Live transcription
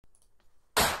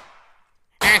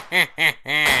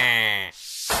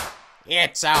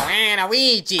It's a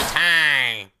Waluigi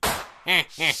time!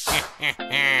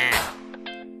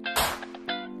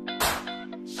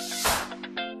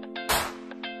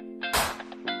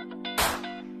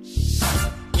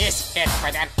 This hit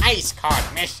for them ice cold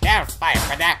Michelle fight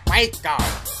for that white gold.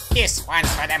 This one's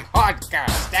for them hot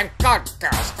girls, them good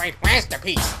girls, great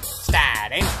masterpiece.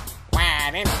 Starting,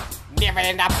 whining,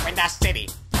 living up in the city.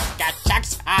 Got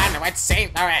chucks on with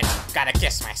St. Laurent. Gotta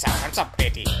kiss myself, I'm so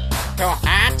pretty. Too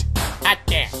hot? Hot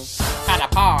damn. Call the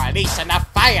police and the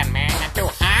fireman. I'm too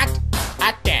hot?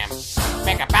 Hot damn.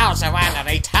 Make a Bowser on a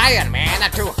retired man.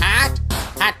 I'm too hot?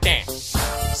 Hot damn.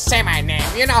 Say my name,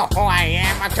 you know who I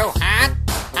am. I'm too hot?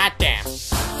 Hot damn.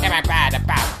 Am I bad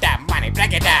about that money?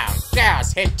 Break it down.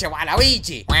 Girls hit you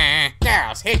Waluigi.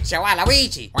 Girls hit you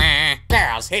Waluigi.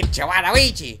 Girls hit you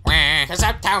Waluigi. Cause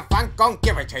Uptown Funk gon'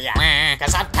 give it to ya.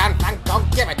 Cause Uptown Funk gon'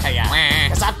 give it to ya.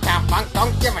 Cause Uptown Funk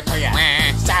gon' give it to ya.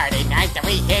 Saturday night that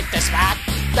we hit the spot.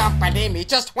 Don't believe me,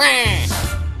 just wham.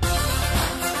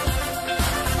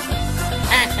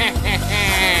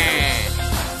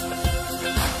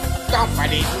 Don't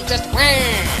believe me, just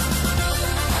wham.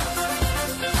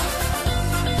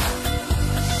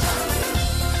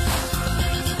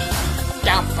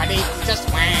 Don't believe me, just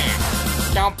wham.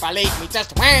 Don't believe me,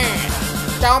 just wham.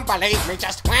 Don't believe me,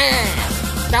 just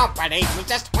wham. Don't believe me,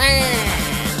 just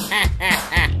wham.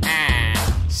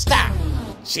 Stop,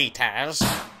 cheaters.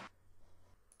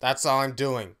 That's all I'm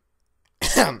doing.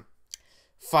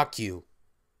 Fuck you.